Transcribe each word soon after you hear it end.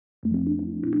The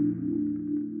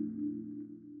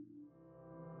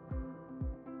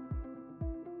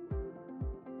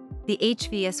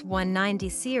HVS-190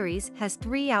 series has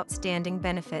three outstanding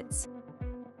benefits.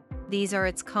 These are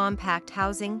its compact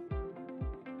housing,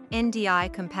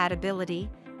 NDI compatibility,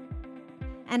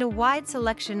 and a wide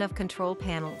selection of control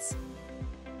panels.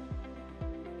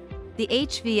 The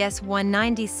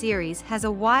HVS-190 series has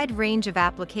a wide range of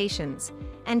applications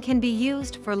and can be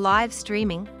used for live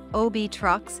streaming, OB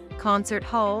trucks, concert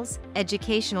halls,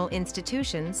 educational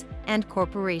institutions, and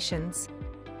corporations.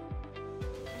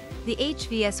 The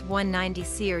HVS-190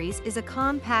 series is a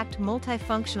compact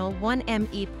multifunctional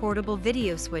 1ME portable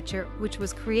video switcher which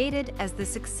was created as the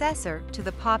successor to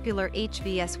the popular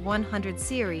HVS-100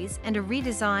 series and a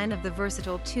redesign of the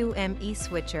versatile 2ME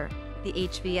switcher, the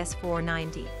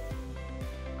HVS-490.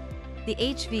 The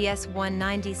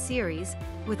HVS-190 series,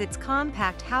 with its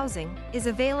compact housing, is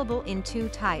available in two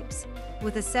types,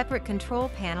 with a separate control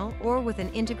panel or with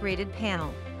an integrated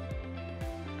panel.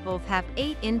 Both have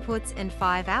 8 inputs and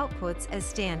 5 outputs as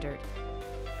standard.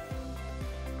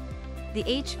 The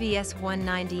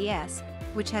HVS-190S,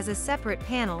 which has a separate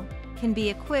panel, can be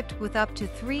equipped with up to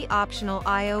 3 optional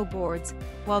I/O boards,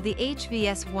 while the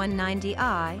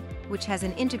HVS-190I, which has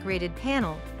an integrated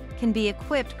panel, can be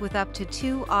equipped with up to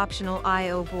 2 optional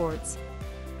I/O boards.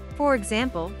 For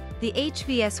example, the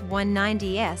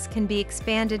HVS-190S can be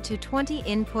expanded to 20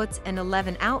 inputs and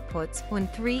 11 outputs when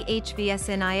 3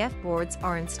 HVS-NIF boards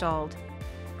are installed.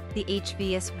 The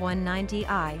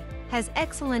HVS-190I has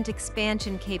excellent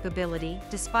expansion capability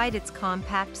despite its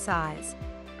compact size.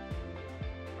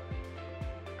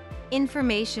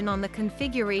 Information on the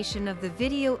configuration of the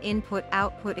video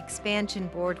input-output expansion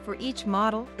board for each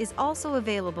model is also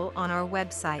available on our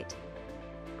website.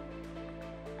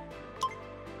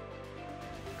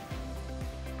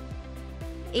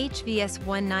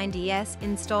 HVS-190S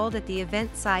installed at the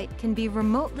event site can be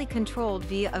remotely controlled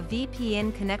via a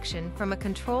VPN connection from a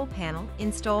control panel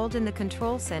installed in the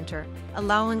control center,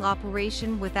 allowing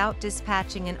operation without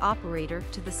dispatching an operator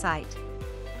to the site.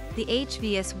 The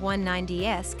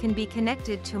HVS-190S can be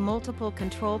connected to multiple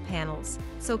control panels,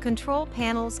 so control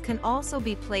panels can also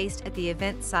be placed at the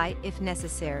event site if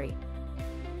necessary.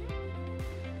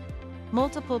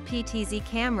 Multiple PTZ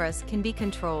cameras can be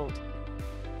controlled.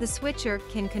 The switcher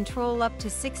can control up to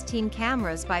 16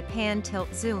 cameras by pan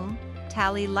tilt zoom,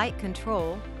 tally light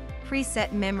control,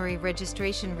 preset memory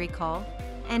registration recall,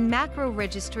 and macro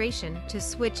registration to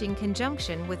switch in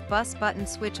conjunction with bus button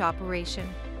switch operation.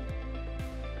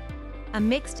 A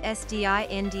mixed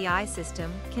SDI-NDI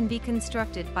system can be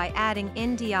constructed by adding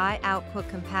NDI output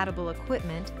compatible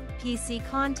equipment, PC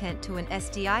content to an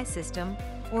SDI system,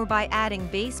 or by adding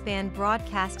baseband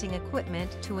broadcasting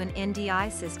equipment to an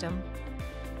NDI system.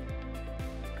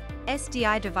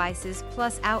 SDI devices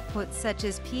plus outputs such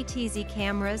as PTZ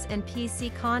cameras and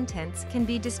PC contents can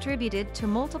be distributed to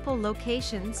multiple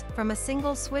locations from a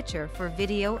single switcher for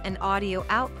video and audio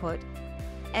output,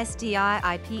 SDI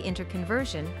IP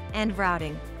interconversion, and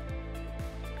routing.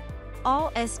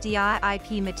 All SDI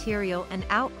IP material and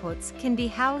outputs can be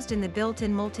housed in the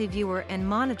built-in multiviewer and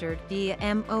monitored via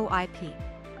MOIP.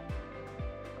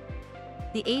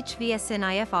 The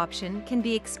HVS-NIF option can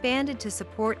be expanded to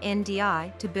support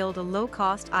NDI to build a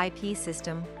low-cost IP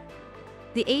system.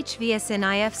 The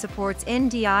HVS-NIF supports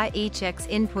NDI HX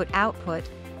input-output,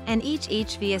 and each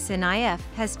HVS-NIF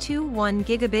has two 1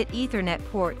 gigabit Ethernet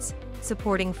ports,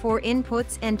 supporting 4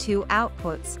 inputs and 2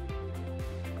 outputs.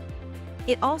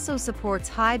 It also supports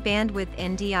high-bandwidth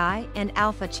NDI and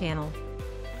alpha channel.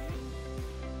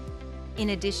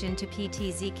 In addition to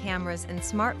PTZ cameras and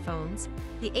smartphones,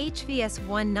 the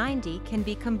HVS-190 can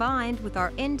be combined with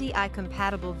our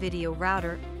NDI-compatible video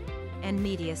router and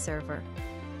media server.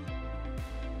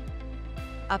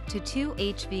 Up to 2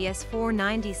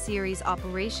 HVS-490 series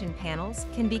operation panels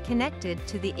can be connected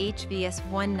to the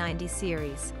HVS-190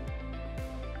 series.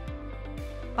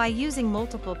 By using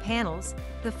multiple panels,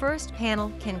 the first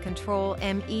panel can control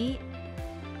ME,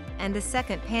 and the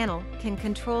second panel can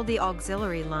control the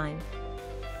auxiliary line.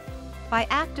 By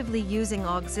actively using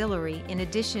auxiliary in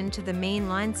addition to the main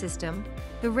line system,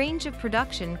 the range of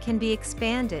production can be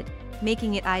expanded,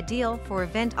 making it ideal for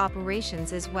event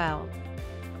operations as well.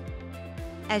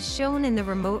 As shown in the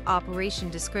remote operation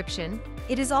description,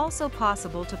 it is also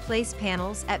possible to place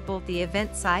panels at both the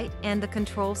event site and the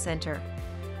control center.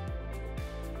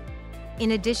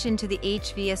 In addition to the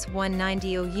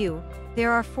HVS-190OU,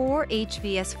 there are 4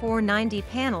 HVS-490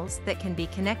 panels that can be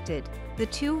connected. The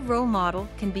 2-row model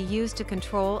can be used to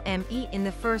control ME in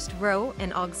the first row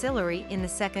and auxiliary in the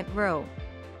second row.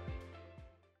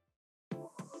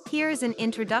 Here's an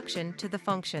introduction to the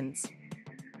functions.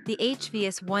 The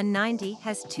HVS-190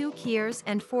 has 2 keys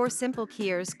and 4 simple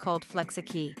keys called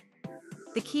FLEXaKEY.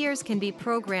 The keys can be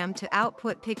programmed to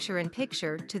output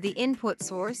picture-in-picture to the input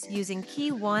source using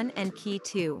key 1 and key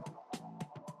 2.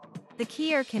 The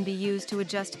keyer can be used to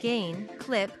adjust gain,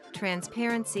 clip,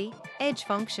 transparency, edge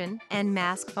function, and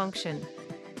mask function.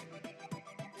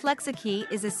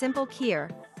 FLEXaKEY is a simple keyer,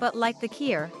 but like the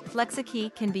keyer,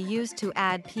 FLEXaKEY can be used to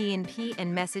add P&P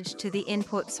and message to the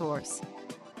input source.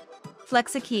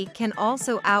 FLEXaKEY can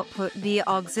also output via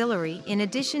auxiliary in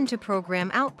addition to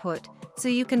program output, so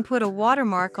you can put a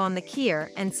watermark on the keyer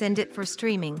and send it for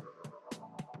streaming.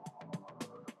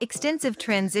 Extensive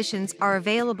transitions are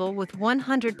available with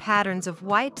 100 patterns of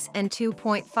wipes and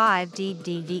 2.5D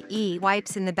DVE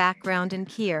wipes in the background and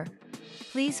keyer.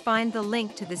 Please find the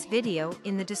link to this video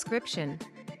in the description.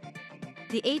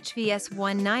 The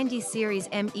HVS-190 series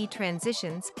ME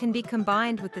transitions can be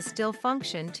combined with the still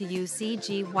function to use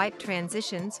CG wipe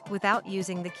transitions without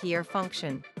using the keyer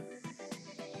function.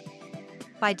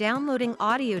 By downloading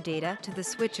audio data to the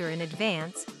switcher in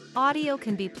advance, audio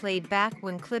can be played back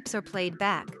when clips are played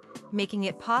back, making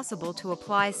it possible to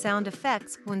apply sound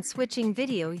effects when switching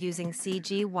video using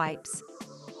CG wipes.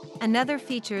 Another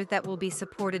feature that will be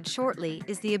supported shortly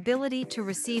is the ability to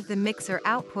receive the mixer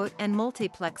output and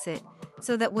multiplex it,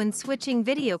 so that when switching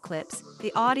video clips,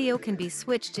 the audio can be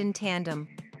switched in tandem.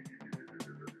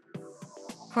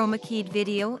 Chromakeyed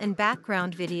video and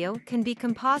background video can be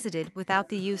composited without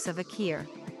the use of a keyer.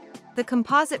 The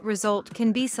composite result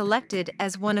can be selected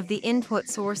as one of the input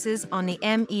sources on the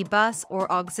ME bus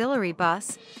or auxiliary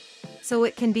bus, so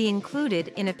it can be included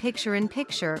in a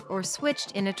picture-in-picture or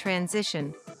switched in a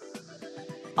transition.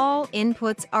 All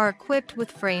inputs are equipped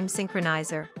with frame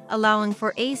synchronizer, allowing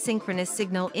for asynchronous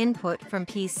signal input from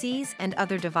PCs and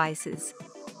other devices.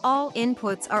 All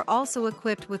inputs are also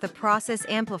equipped with a process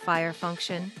amplifier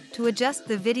function to adjust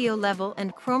the video level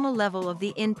and chroma level of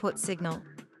the input signal.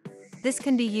 This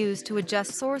can be used to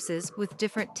adjust sources with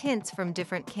different tints from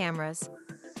different cameras.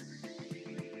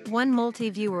 One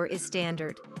multi-viewer is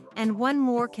standard, and one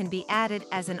more can be added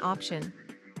as an option.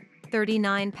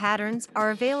 39 patterns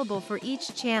are available for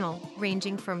each channel,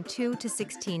 ranging from 2 to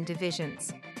 16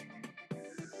 divisions.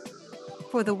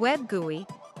 For the web GUI,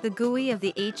 the GUI of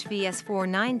the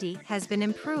HVS-490 has been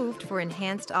improved for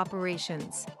enhanced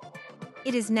operations.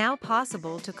 It is now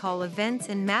possible to call events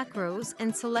and macros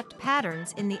and select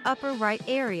patterns in the upper right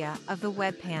area of the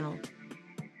web panel.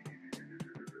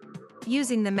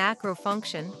 Using the macro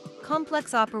function,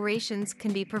 complex operations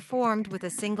can be performed with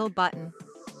a single button.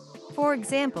 For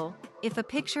example, if a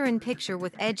picture-in-picture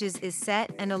with edges is set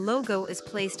and a logo is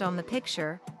placed on the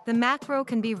picture, the macro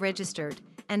can be registered,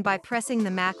 and by pressing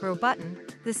the macro button,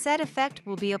 the set effect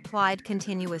will be applied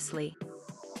continuously.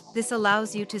 This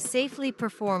allows you to safely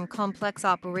perform complex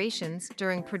operations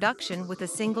during production with a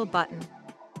single button.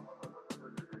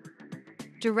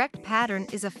 Direct pattern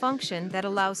is a function that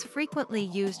allows frequently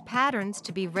used patterns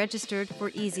to be registered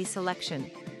for easy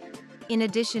selection. In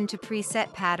addition to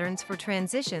preset patterns for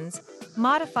transitions,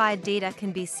 modified data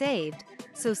can be saved,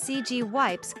 so CG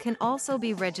wipes can also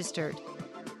be registered.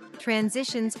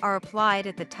 Transitions are applied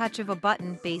at the touch of a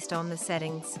button based on the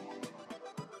settings.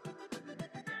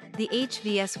 The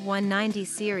HVS-190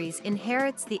 series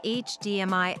inherits the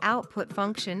HDMI output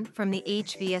function from the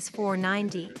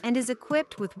HVS-490 and is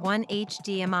equipped with one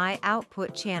HDMI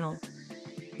output channel.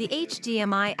 The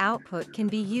HDMI output can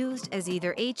be used as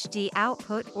either HD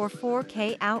output or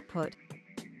 4K output.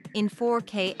 In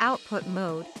 4K output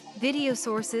mode, video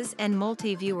sources and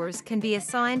multi-viewers can be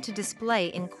assigned to display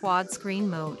in quad-screen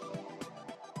mode.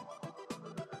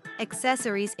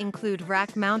 Accessories include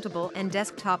rack-mountable and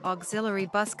desktop auxiliary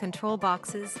bus control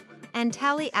boxes, and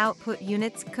tally output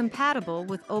units compatible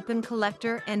with open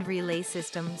collector and relay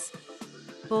systems.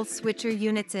 Both switcher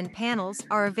units and panels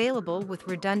are available with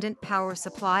redundant power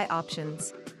supply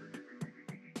options.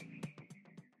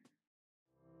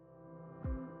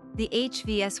 The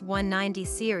HVS-190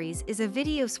 series is a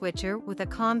video switcher with a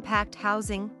compact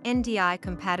housing, NDI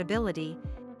compatibility,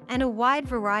 and a wide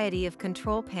variety of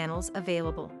control panels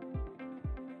available.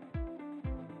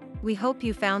 We hope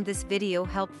you found this video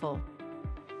helpful.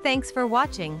 Thanks for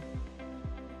watching.